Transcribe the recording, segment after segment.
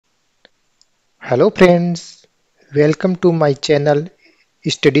Hello friends, welcome to my channel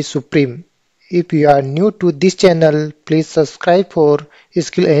Study Supreme. If you are new to this channel, please subscribe for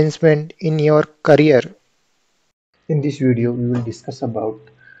skill enhancement in your career. In this video, we will discuss about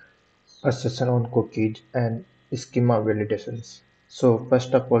a session on cookies and schema validations. So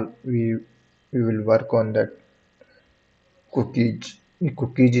first of all, we will work on that cookies.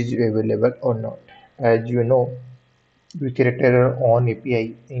 Cookies is available or not. As you know, we created our own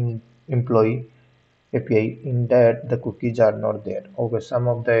API in employee API in that the cookies are not there. Okay, some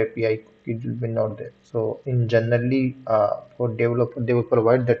of the API cookies will be not there. So in generally for developer they will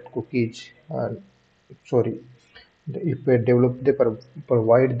provide that cookies. Sorry, if a developer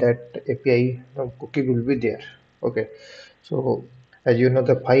provide that API, no cookie will be there. Okay, so as you know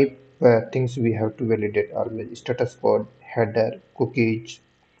the five things we have to validate are the status code, header, cookies,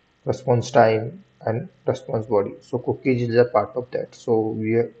 response time, and response body. So cookies is a part of that. So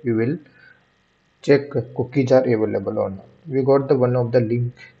we will check cookies are available or not. We got the one of the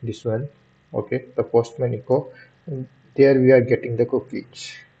link, this one. Okay, the Postman echo, and there we are getting the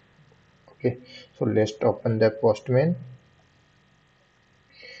cookies. Okay, so let's open the Postman.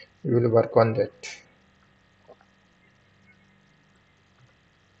 We will work on that.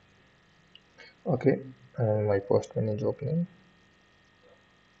 Okay, my Postman is opening.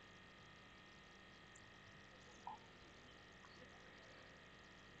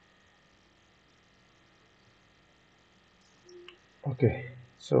 Okay,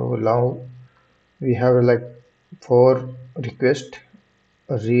 so now we have like four requests: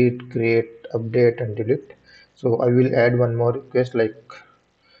 read, create, update, and delete. So I will add one more request like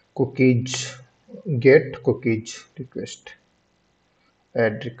cookies get cookies request.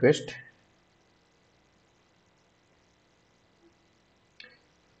 Add request,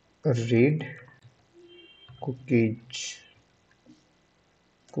 read cookies,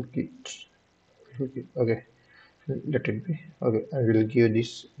 cookies, cookies. Okay, let it be. Okay, I will give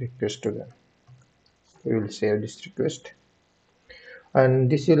this request to them. We will save this request, and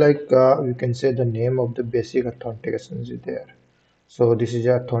this is like you can say the name of the basic authentication is there. So this is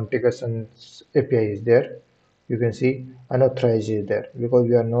authentication API is there. You can see unauthorized is there because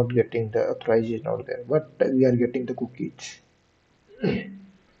we are not getting the authorized is not there, but we are getting the cookies.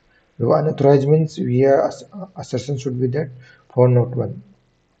 Unauthorized means we are assertion should be that for not one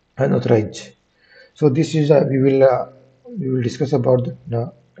unauthorized. So this is we will discuss about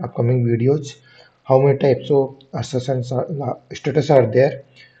the upcoming videos. How many types of assertions are status are there?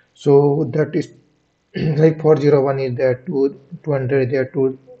 So that is like 401 is there, 200 is there,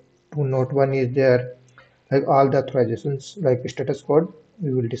 201 is there, like all the authorizations like status code.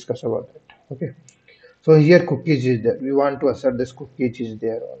 We will discuss about that. Okay. So here cookies is there. We want to assert this cookies is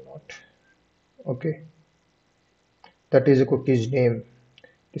there or not. Okay. That is a cookies name.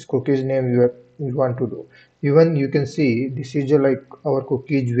 This cookies name you want to do. Even you can see this is like our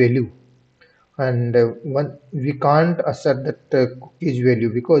cookies value, and one we can't assert that cookies value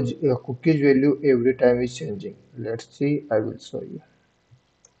because cookies value every time is changing. Let's see, I will show you.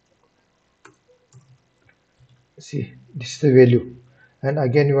 See, this is the value, and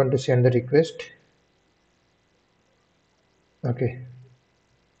again you want to send the request. Okay,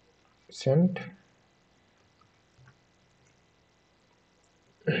 send.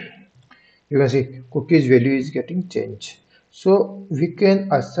 You can see cookies value is getting changed. So we can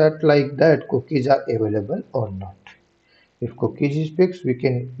assert like that cookies are available or not. If cookies is fixed, we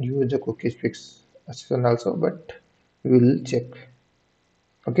can use the cookies fix assertion also, but we will check.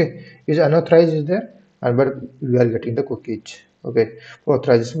 Okay, is unauthorized is there, and but we are getting the cookies. Okay, for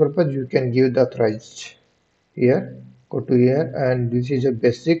authorization purpose, you can give the authorized here. Go to here, and this is a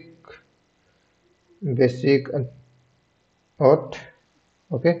basic auth.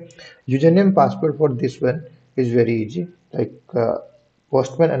 Okay, username password for this one is very easy, like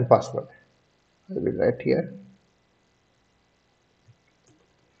Postman and password. I will write here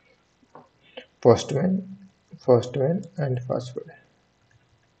Postman, Postman and password.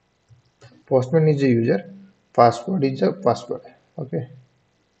 Postman is a user, password is a password. Okay,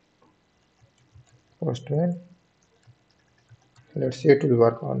 Postman. Let's see it will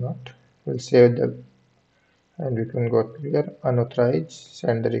work or not. We'll save the, and we can go to here unauthorized,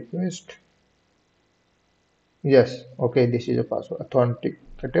 send the request. Yes, okay, this is a password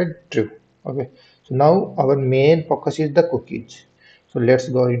authenticated true. Okay, so now our main focus is the cookies. So let's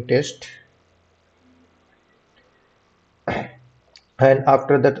go in test, and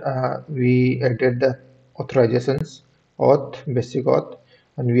after that we added the authorizations, auth, basic auth,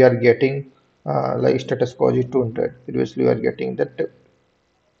 and we are getting like status code is 200. Previously we are getting that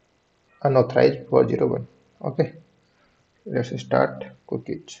unauthorized 401. Okay, let's start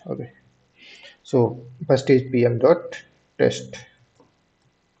cookies. Okay, So first is pm dot test.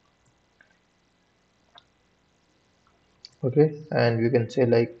 Okay, and we can say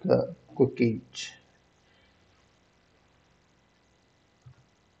like cookies,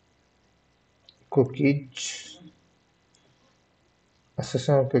 cookies,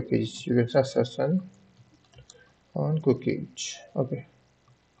 assertion on cookies. You can say assertion on cookies. Okay,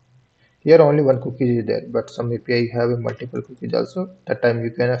 here only one cookie is there, but some API have a multiple cookies also. That time you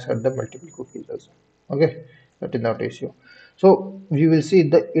can assert the multiple cookies also. Okay, that is not issue. So we will see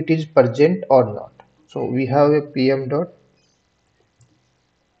that it is present or not. So we have a pm dot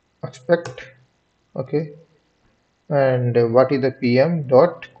expect. Okay, and what is the pm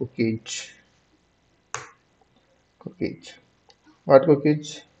dot cookies? Cookies. What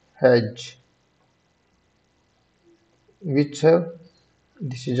cookies? Hedge. Which have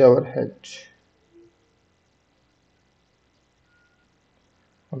this is our hedge.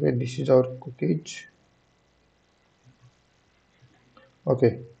 Okay, this is our cookies.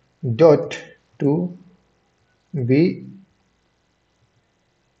 Okay, dot to be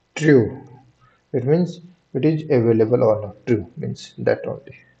true. It means it is available or not. True means that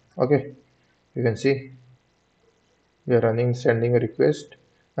only. Okay, you can see we are running sending a request,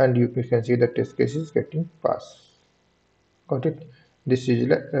 and you can see the test case is getting passed. Got it? This is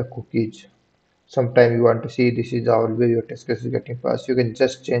like a cookies. Sometime you want to see this is always your test case is getting passed. You can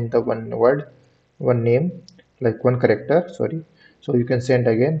just change the one word, one name, like one character. Sorry. So you can send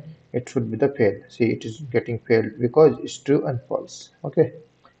again. It should be the fail. See, it is getting failed because it's true and false. Okay.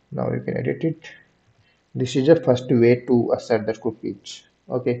 Now you can edit it. This is the first way to assert the cookies.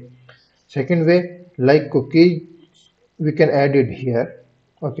 Okay. Second way, like cookie, we can add it here.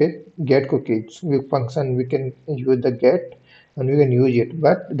 Okay. Get cookies. We function we can use the get and we can use it,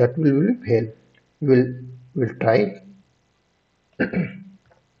 but that will fail. We'll we'll try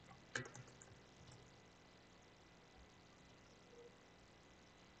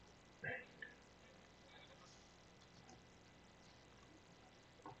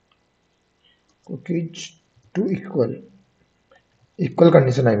cookies to equal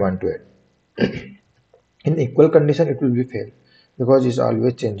condition I want to add. In equal condition it will be fail because it's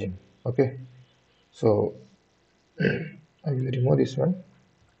always changing. Okay. So I will remove this one.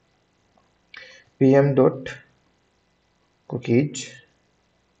 pm dot cookies,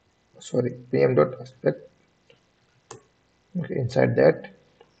 sorry, pm dot aspect. Okay, inside that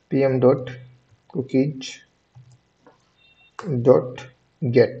pm dot cookies dot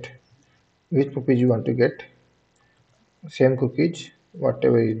get. Which cookies you want to get? Same cookies,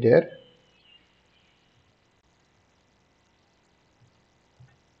 whatever is there.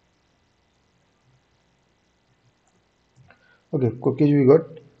 Okay, cookies we got.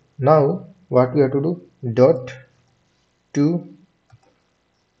 Now what we have to do? Dot to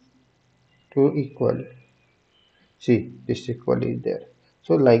equal. See, this equal is there.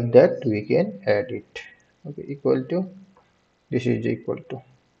 So like that we can add it. Okay, equal to, this is equal to.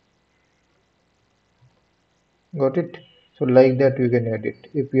 Got it? So like that we can add it.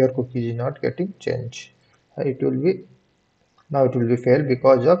 If your cookies is not getting changed, it will be, now it will be fail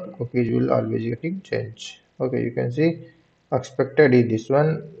because of cookies will always getting changed. Okay, you can see expected is this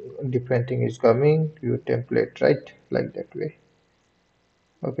one, different thing is coming, your template, right? Like that way.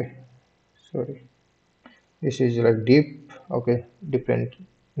 Okay, sorry. This is like deep. Okay, different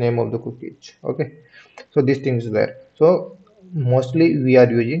name of the cookies. Okay, so these things there. So mostly we are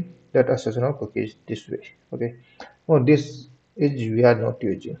using that assertion of cookies this way. Okay, oh, this is we are not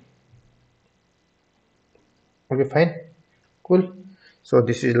using. Okay, fine, cool. So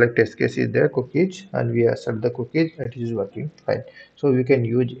this is like test case is there cookies and we assert the cookies, it is working fine. So we can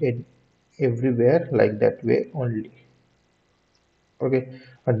use it everywhere like that way only. Okay,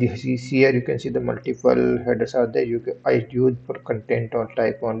 and this is here you can see the multiple headers are there. I use for content or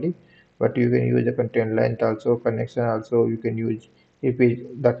type only, but you can use the content length also, connection also you can use if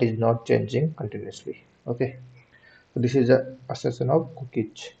that is not changing continuously. Okay, so this is a assertion of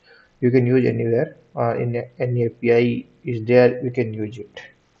cookies. You can use anywhere any API is there, we can use it.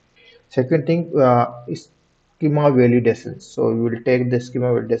 Second thing is schema validation. So we will take the schema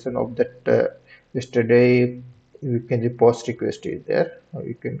validation of that yesterday. You can the post request is there.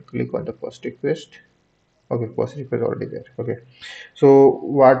 You can click on the post request. Okay, post request already there. Okay, so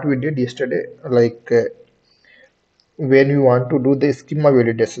what we did yesterday, like when we want to do the schema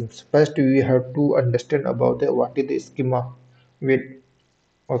validations, first we have to understand about the what is the schema. With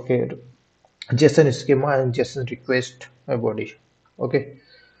okay, JSON schema and JSON request body. Okay,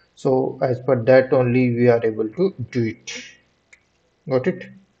 so as per that only we are able to do it. Got it?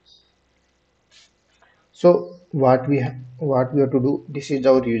 So what we have to do, this is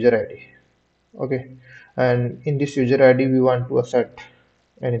our user ID. Okay, and in this user ID we want to assert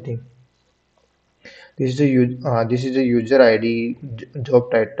anything. This is a user ID,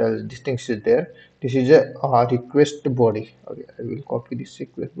 job title, this thing is there. This is a request body. Okay, I will copy this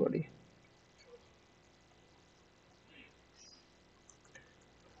request body,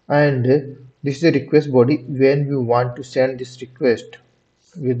 and this is a request body when we want to send this request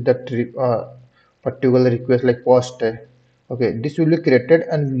with that particular request like post. Okay, this will be created,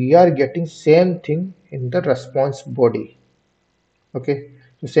 and we are getting same thing in the response body. Okay,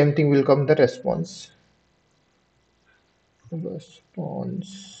 so same thing will come the response body,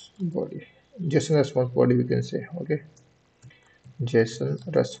 JSON response body we can say. Okay,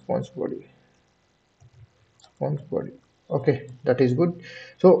 JSON response body. Okay, that is good.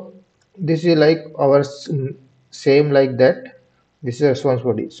 So this is like our same like that. This is a response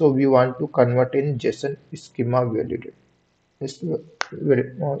body. So we want to convert in JSON schema validate. This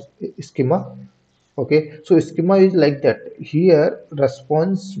schema. Okay, so schema is like that. Here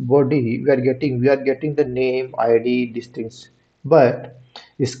response body we are getting the name, ID, these things. But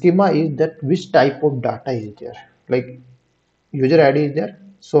schema is that which type of data is there. Like user ID is there,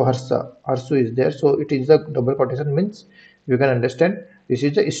 so Harsu is there. So it is a double quotation means you can understand this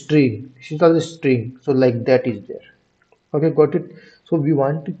is a string. This is also a string. So like that is there. Okay, got it. So we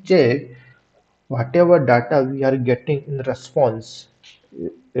want to check whatever data we are getting in response,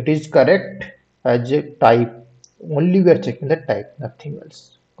 it is correct as a type. Only we are checking the type, nothing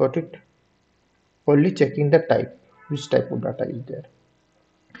else. Got it? Only checking the type, which type of data is there.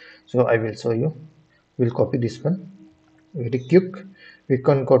 So I will show you. We'll copy this one very quick. We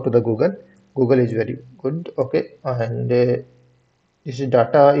can go to the Google. Google is very good. Okay, and this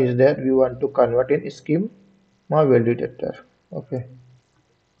data is there. We want to convert in schema validator. Okay,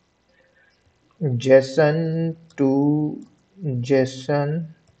 JSON to JSON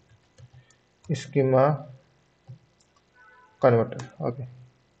schema converter. Okay,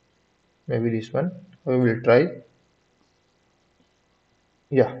 maybe this one. We will try.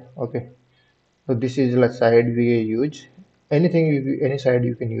 Yeah. Okay. So this is the side we use. Anything, any side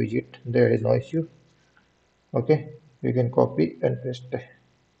you can use it. There is no issue. Okay. You can copy and paste.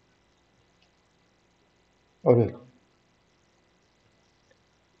 Okay.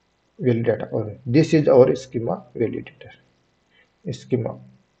 Validator. Okay. This is our schema validator. Schema.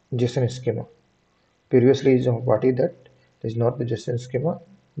 JSON schema. Previously is what is that? This is not the JSON schema.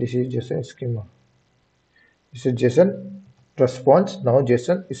 This is JSON schema. This is JSON response. Now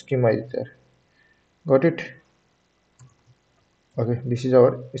JSON schema is there. Got it? Okay. This is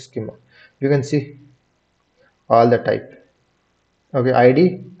our schema. You can see all the type. Okay,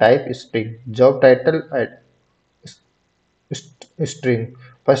 ID type string, job title string,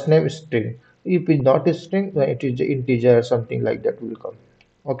 first name string. If it's not a string, then it is the integer or something like that will come.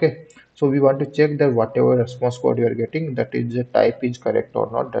 Okay, so we want to check that whatever response code you are getting, that is the type is correct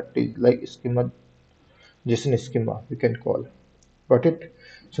or not. That is like schema, JSON schema we can call. Got it?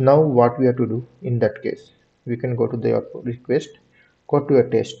 So now what we have to do in that case, we can go to the request, go to a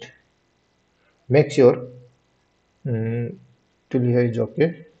test, make sure till here is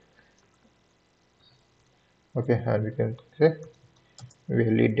okay. Okay, and we can say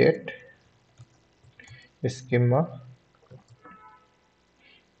validate schema,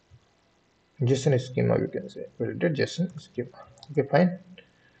 JSON schema we can say validate JSON schema. Okay, fine.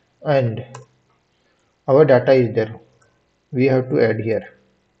 And our data is there, we have to add here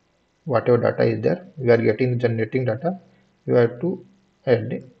whatever data is there we are getting generating data, you have to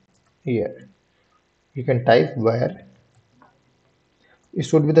add here. You can type where, it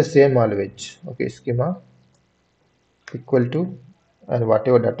should be the same always. Okay, schema equal to, and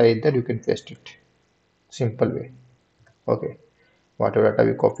whatever data is there you can paste it, simple way. Okay, whatever data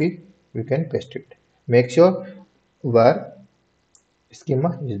we copy we can paste it. Make sure where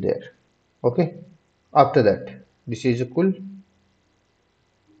schema is there. Okay, after that this is cool.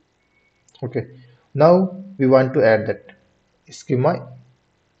 Okay, now we want to add that schema.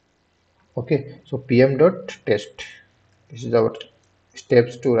 Okay, so pm dot test, this is our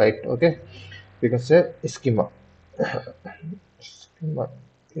steps to write. Okay, we can say schema, schema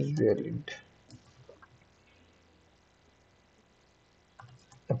is valid.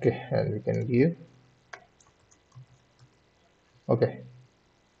 Okay, and we can give. Okay,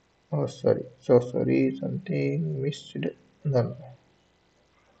 oh sorry, so sorry, something missed. No, no,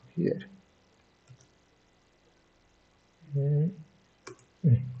 here. Hmm.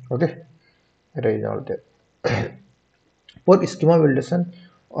 Okay, erase all that. For schema validation,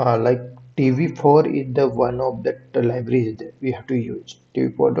 like TV4 is the one of that libraries that we have to use.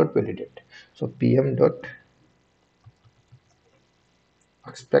 TV4 dot validate. So pm dot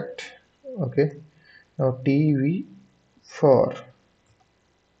expect Okay, now tv for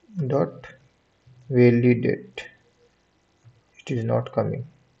dot validate, it is not coming.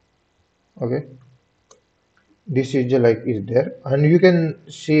 Okay, this is the like is there, and you can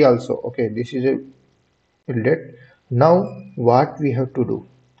see also. Okay, this is a validate. Now what we have to do,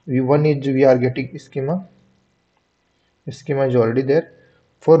 we one is we are getting schema is already there.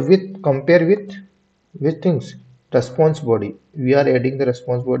 For with compare with things response body, we are adding the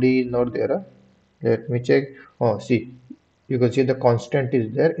response body is not there, huh? Let me check. Oh, see, you can see the constant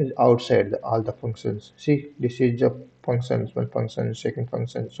is there is outside all the functions. See, this is the functions, one function, second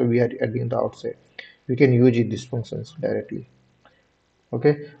function, so we are adding the outside. We can use it these functions directly.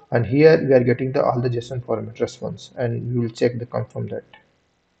 Okay, and here we are getting the all the JSON format response, and we will check the confirm that.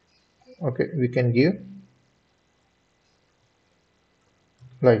 Okay, we can give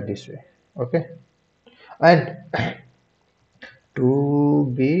like this way. Okay, and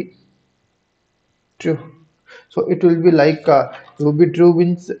to be true, so it will be like to be true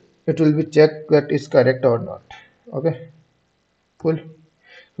means it will be checked that is correct or not. Okay, cool.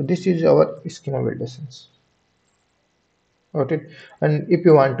 So this is our schema validations. Okay, and if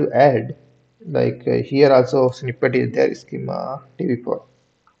you want to add, like here also snippet is there, schema tv4.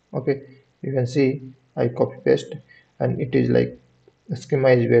 Okay, you can see I copy paste, and it is like schema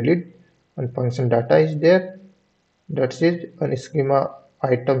is valid, and function data is there, that's it, and schema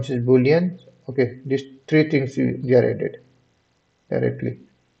items is boolean. Okay, these three things we are added directly.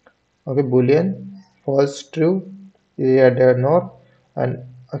 Okay, boolean, false, true, add nor, and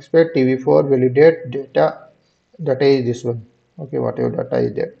expect tv4 validate data is this one. Okay, whatever data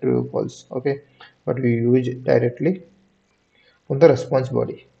is there, true, false. Okay, but we use it directly on the response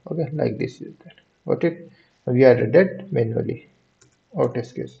body. Okay, like this is that. Got it? We added that manually. Our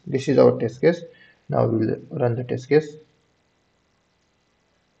test case, this is our test case. Now we will run the test case.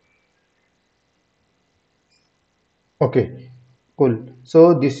 Okay, cool.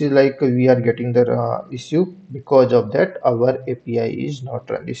 So this is like we are getting the issue because of that our API is not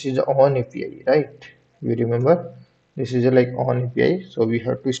run. This is on API, right? We remember this is like on API, so we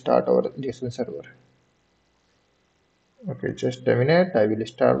have to start our JSON server. Okay, just a minute. I will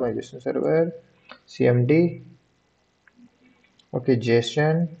start my JSON server. CMD. Okay,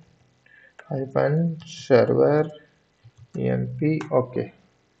 JSON hyphen server emp. Okay,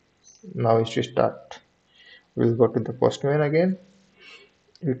 now it should start. We'll go to the Postman again.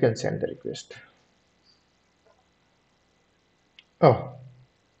 You can send the request. Oh,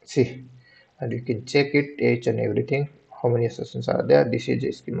 see, and you can check it each and everything. How many sessions are there? This is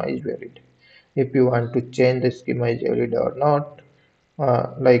the schema is valid. If you want to change the schema is valid or not,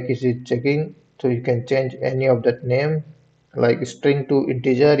 like is it checking? So you can change any of that name, like string to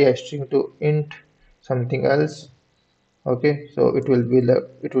integer, yeah, string to int, something else. Okay, so it will be like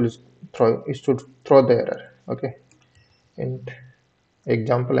it will throw it should throw the error. Okay, int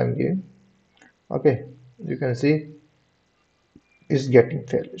example I'm giving. Okay, you can see is getting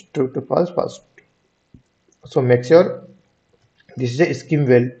failed. It's true to false, false. So make sure this is a scheme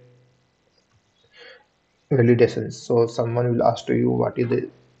validations. So someone will ask to you what is the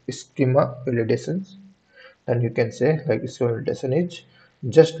schema validations. Then you can say like schema validation is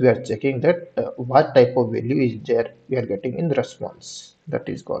just we are checking that what type of value is there we are getting in the response, that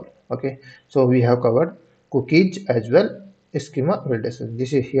is called. Okay, so we have covered cookies as well, schema validation.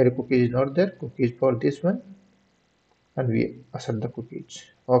 This is here cookie is not there, cookies for this one, and we assert the cookies.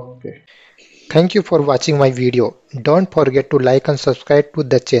 Okay. Thank you for watching my video. Don't forget to like and subscribe to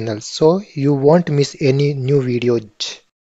the channel so you won't miss any new videos.